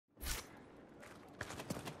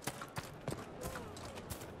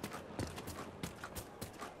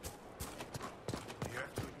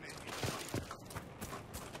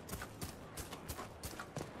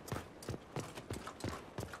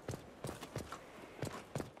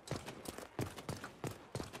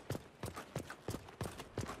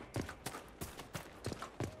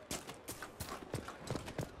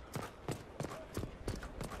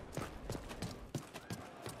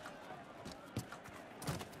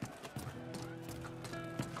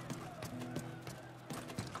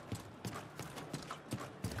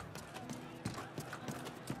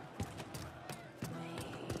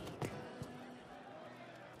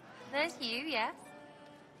There's you, yes?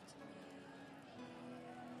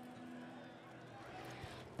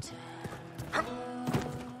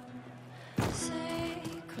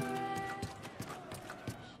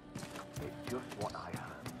 Just what I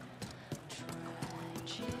heard.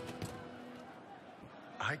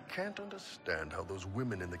 I can't understand how those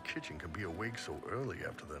women in the kitchen can be awake so early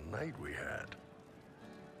after the night we had.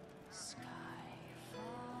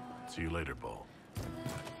 See you later, Bo.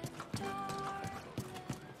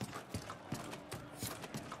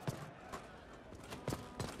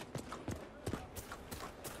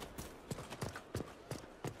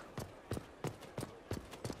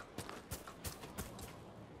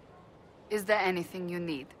 Is there anything you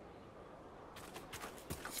need?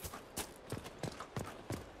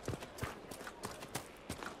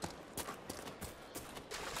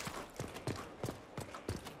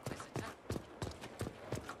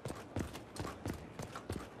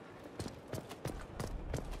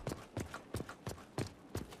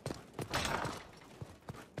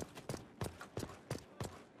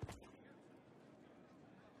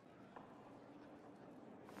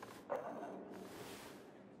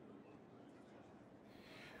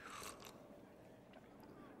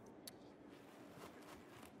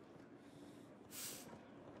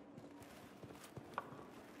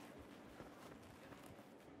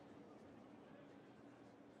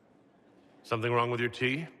 Something wrong with your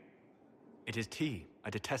tea? It is tea. I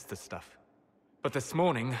detest this stuff. But this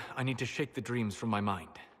morning, I need to shake the dreams from my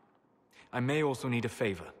mind. I may also need a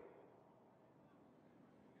favor.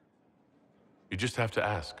 You just have to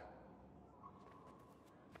ask.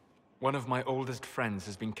 One of my oldest friends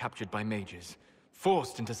has been captured by mages,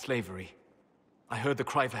 forced into slavery. I heard the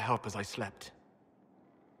cry for help as I slept.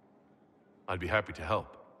 I'd be happy to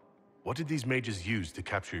help. What did these mages use to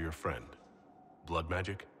capture your friend? Blood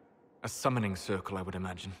magic? A summoning circle, I would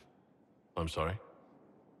imagine. I'm sorry?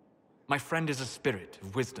 My friend is a spirit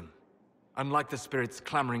of wisdom. Unlike the spirits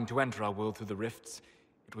clamoring to enter our world through the rifts,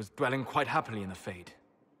 it was dwelling quite happily in the Fade.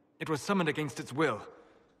 It was summoned against its will,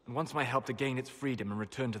 and wants my help to gain its freedom and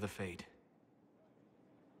return to the Fade.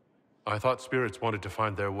 I thought spirits wanted to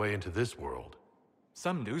find their way into this world.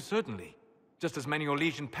 Some do, certainly. Just as many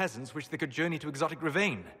Orlesian peasants wish they could journey to exotic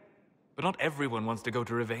Rivain. But not everyone wants to go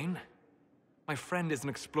to Rivain. My friend is an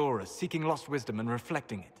explorer, seeking lost wisdom and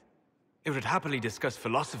reflecting it. It would happily discuss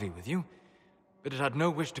philosophy with you, but it had no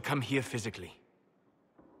wish to come here physically.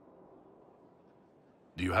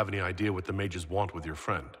 Do you have any idea what the mages want with your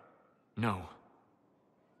friend? No.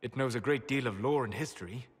 It knows a great deal of lore and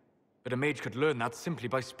history, but a mage could learn that simply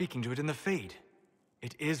by speaking to it in the Fade.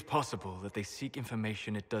 It is possible that they seek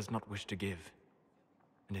information it does not wish to give,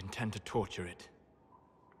 and intend to torture it.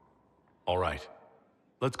 All right.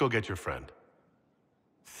 Let's go get your friend.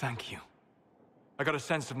 Thank you. I got a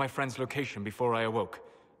sense of my friend's location before I awoke.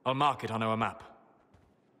 I'll mark it on our map.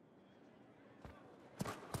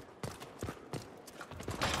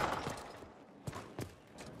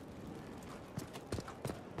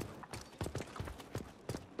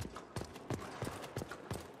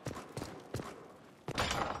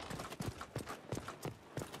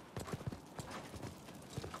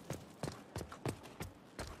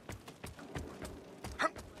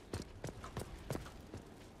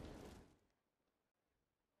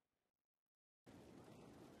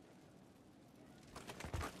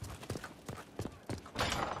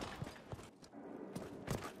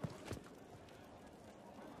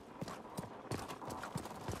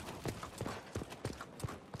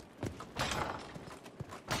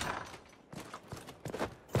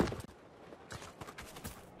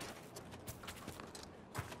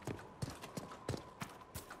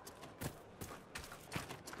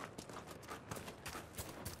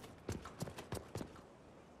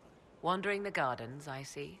 Wandering the gardens, I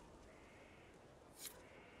see.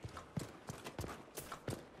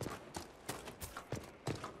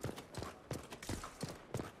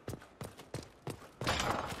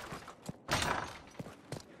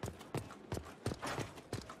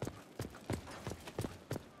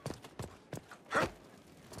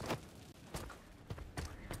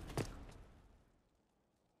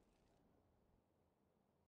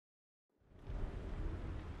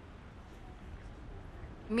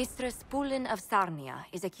 Mistress Pulin of Sarnia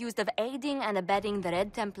is accused of aiding and abetting the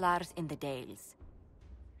Red Templars in the Dales.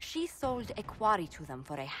 She sold a quarry to them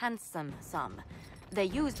for a handsome sum. They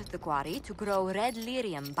used the quarry to grow red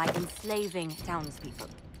lyrium by enslaving townspeople.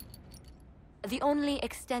 The only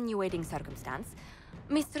extenuating circumstance,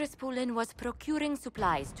 Mistress Pulin was procuring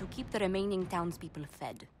supplies to keep the remaining townspeople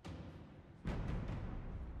fed.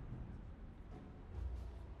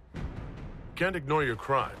 Can't ignore your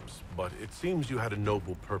crimes, but it seems you had a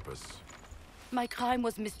noble purpose. My crime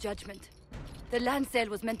was misjudgment. The land sale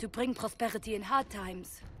was meant to bring prosperity in hard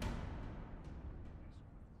times.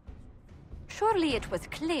 Surely it was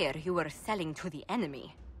clear you were selling to the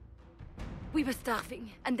enemy. We were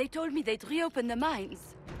starving, and they told me they'd reopen the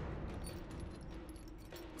mines.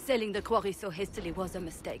 Selling the quarry so hastily was a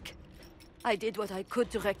mistake. I did what I could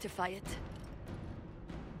to rectify it.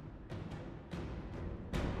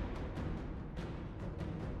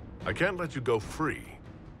 I can't let you go free,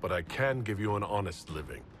 but I can give you an honest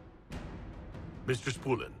living. Mr.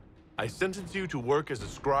 Spulin, I sentence you to work as a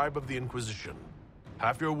scribe of the Inquisition.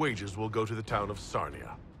 Half your wages will go to the town of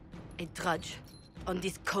Sarnia. A drudge on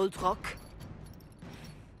this cold rock?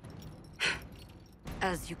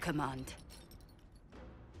 As you command.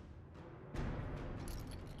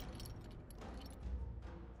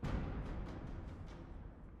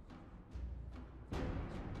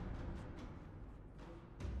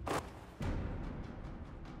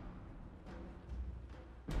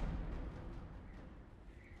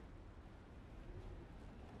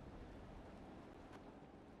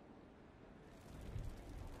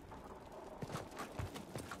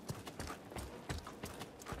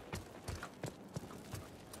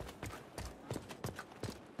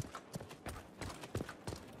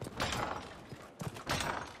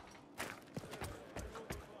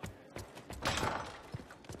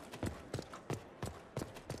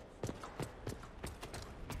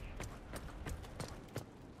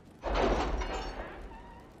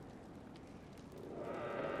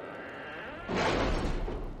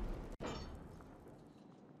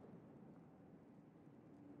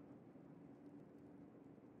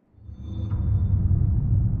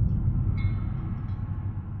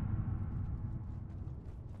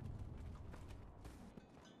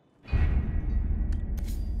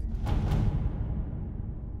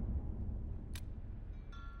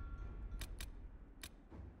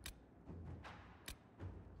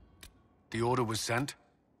 The order was sent?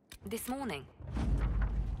 This morning.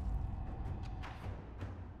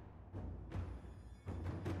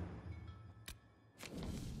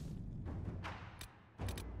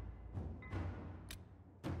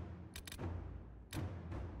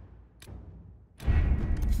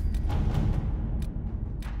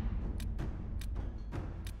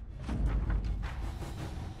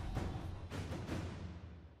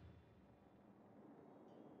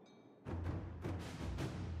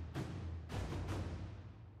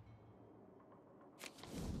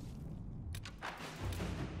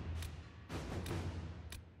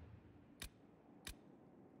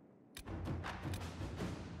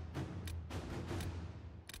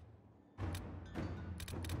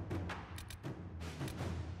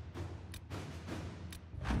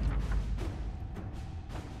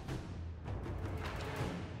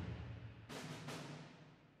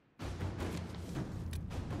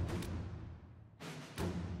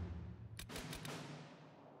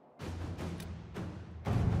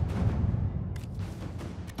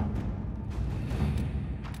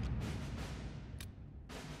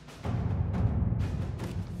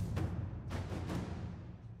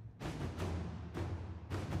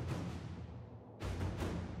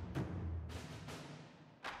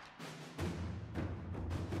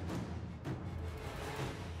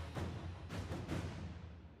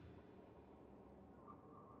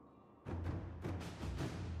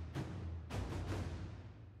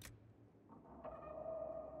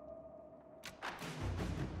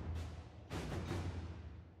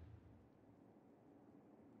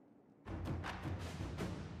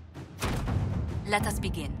 Let us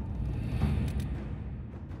begin.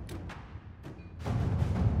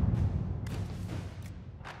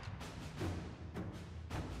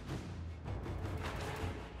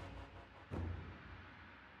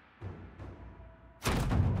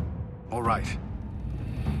 All right.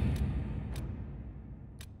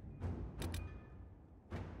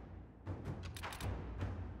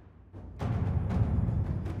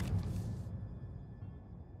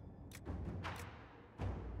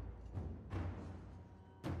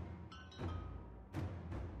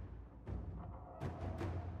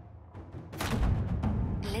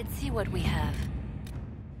 Let's see what we have.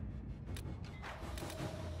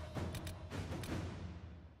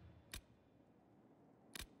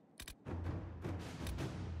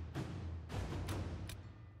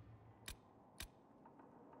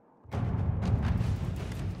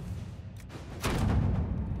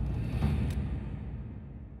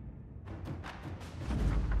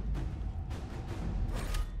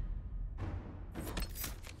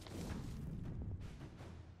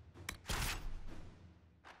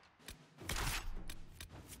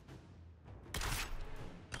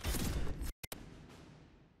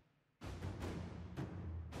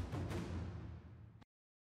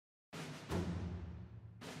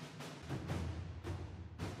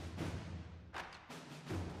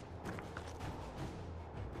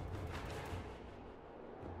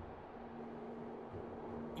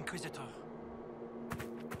 Inquisitor.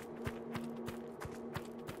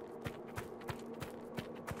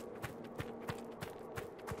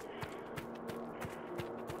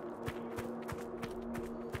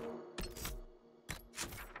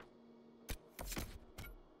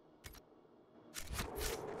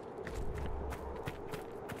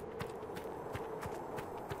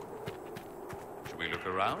 Should we look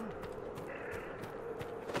around?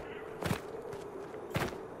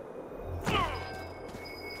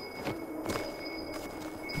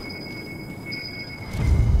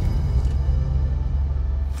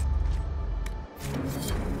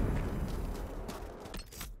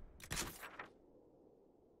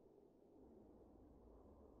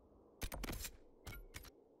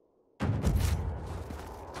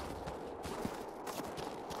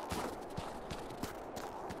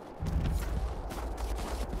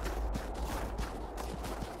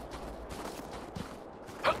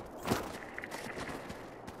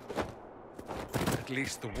 At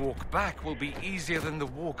least the walk back will be easier than the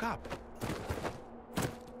walk up.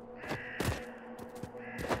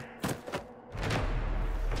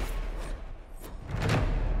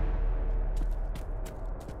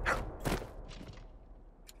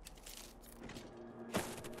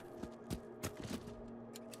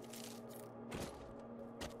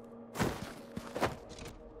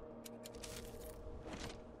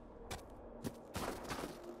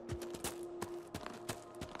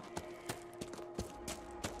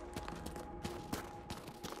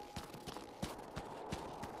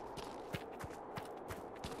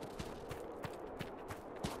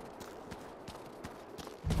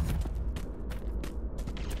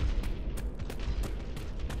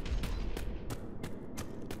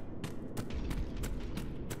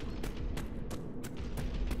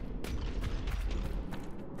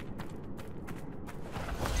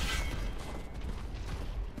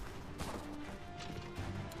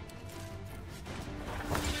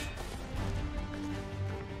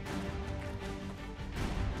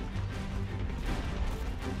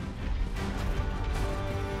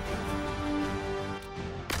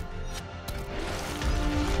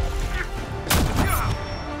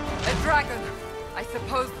 Dragon! I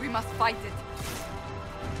suppose we must fight it.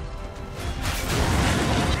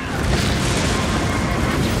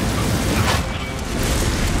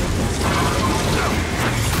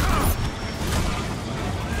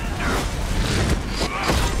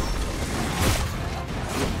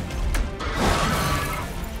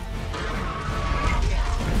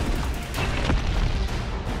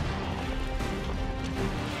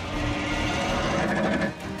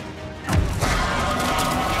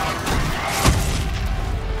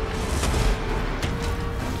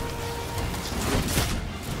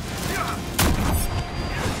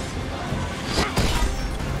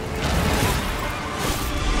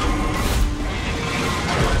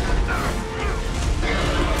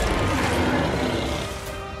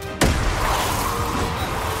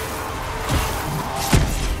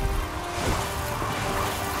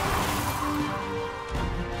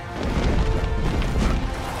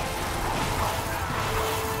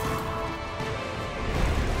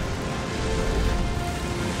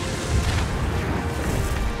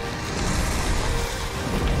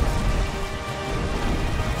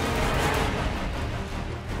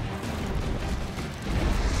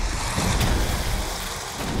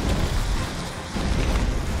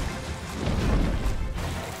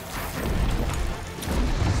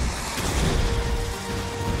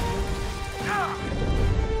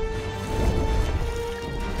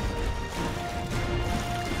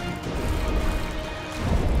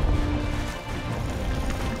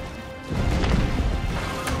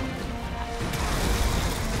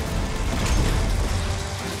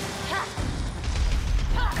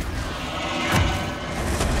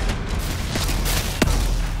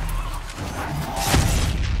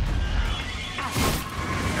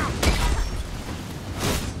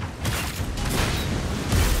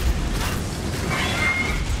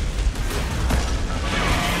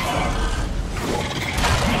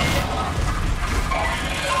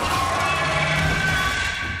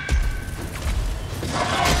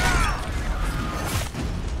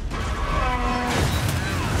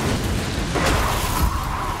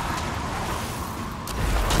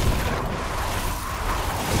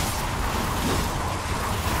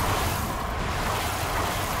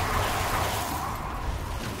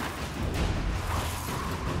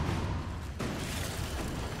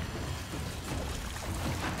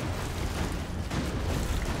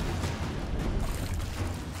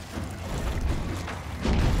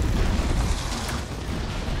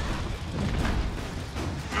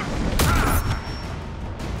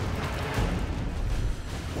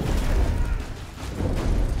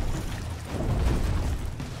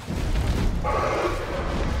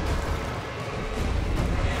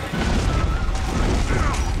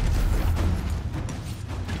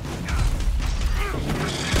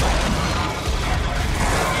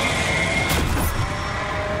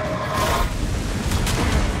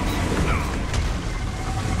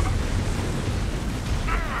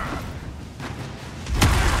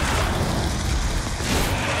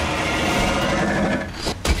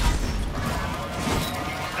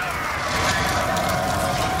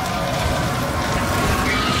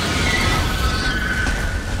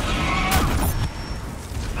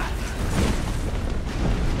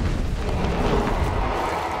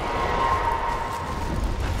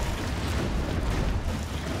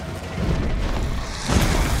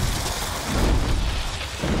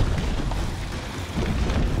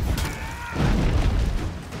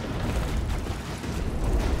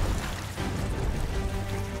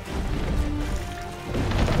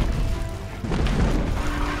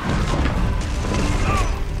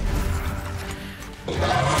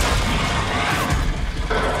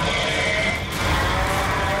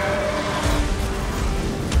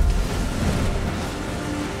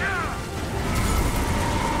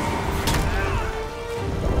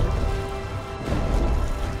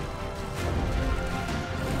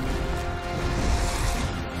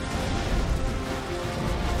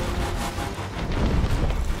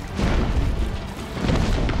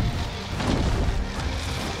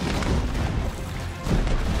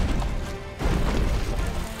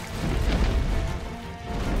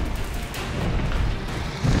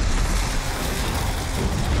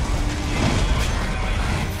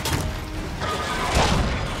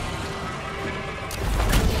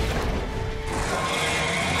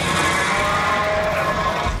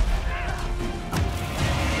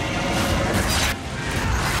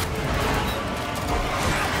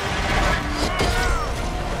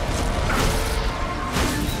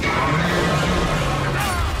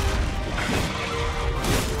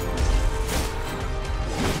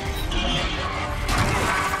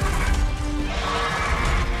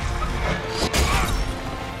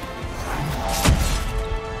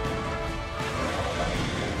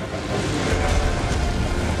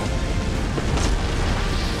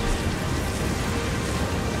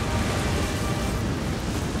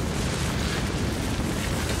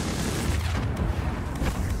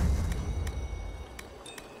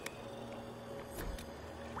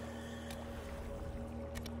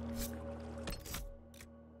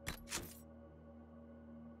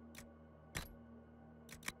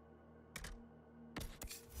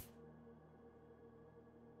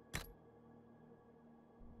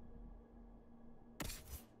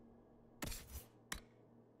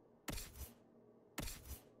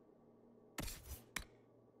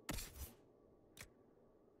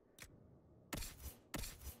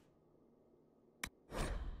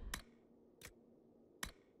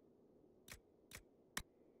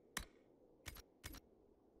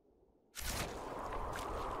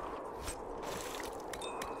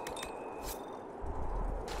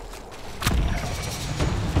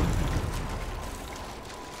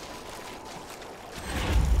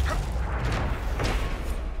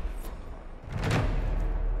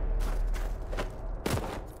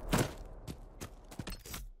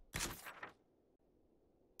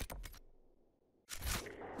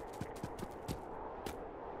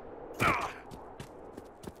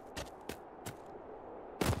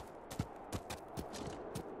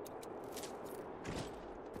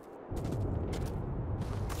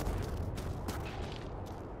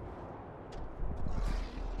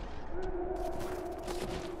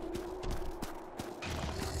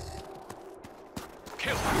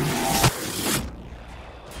 Kill!